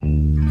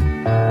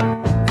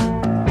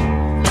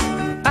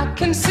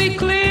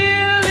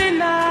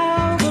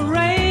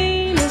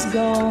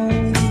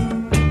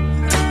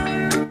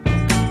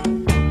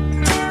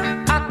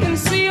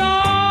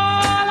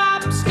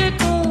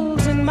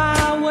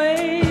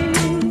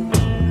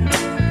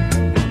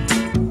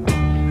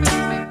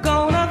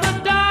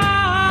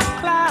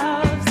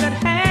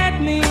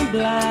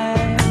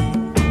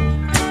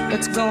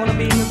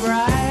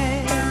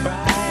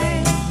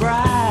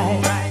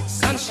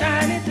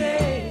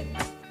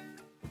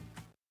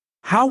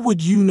How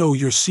would you know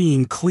you're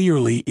seeing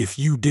clearly if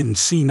you didn't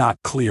see not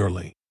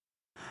clearly?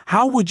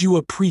 How would you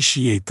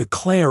appreciate the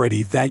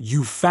clarity that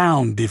you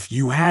found if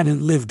you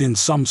hadn't lived in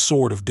some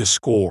sort of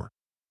discord?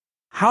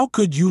 How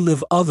could you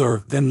live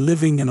other than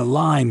living in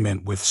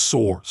alignment with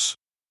Source?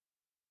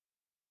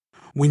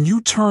 When you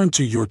turn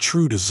to your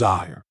true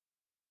desire,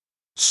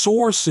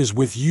 Source is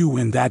with you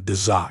in that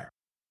desire.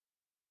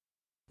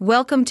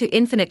 Welcome to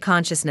Infinite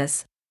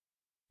Consciousness,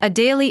 a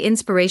daily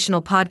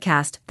inspirational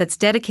podcast that's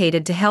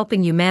dedicated to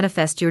helping you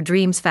manifest your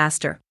dreams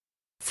faster.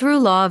 Through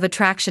law of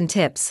attraction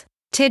tips,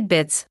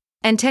 tidbits,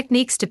 and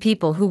techniques to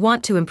people who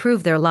want to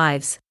improve their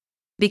lives,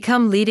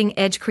 become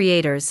leading-edge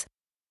creators,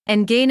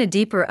 and gain a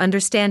deeper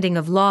understanding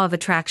of law of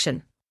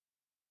attraction.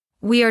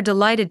 We are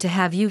delighted to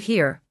have you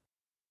here.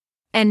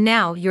 And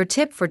now, your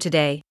tip for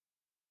today.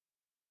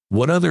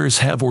 What others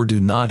have or do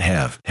not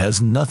have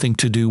has nothing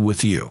to do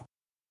with you.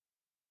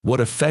 What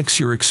affects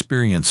your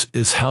experience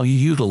is how you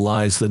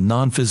utilize the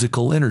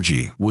non-physical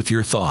energy with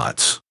your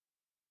thoughts.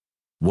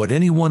 What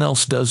anyone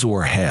else does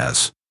or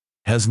has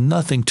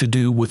nothing to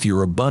do with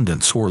your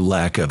abundance or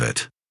lack of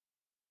it.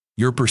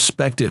 Your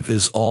perspective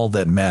is all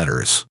that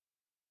matters.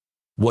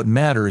 What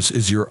matters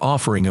is your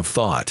offering of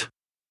thought.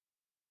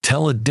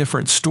 Tell a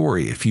different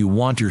story if you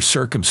want your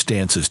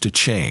circumstances to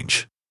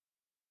change.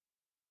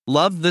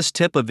 Love this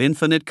tip of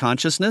infinite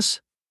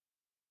consciousness?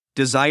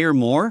 Desire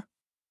more?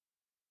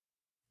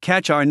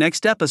 Catch our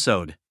next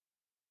episode.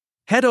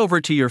 Head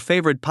over to your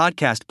favorite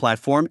podcast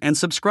platform and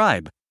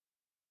subscribe.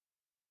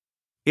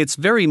 It's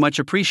very much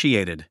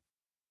appreciated.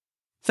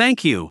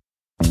 Thank you.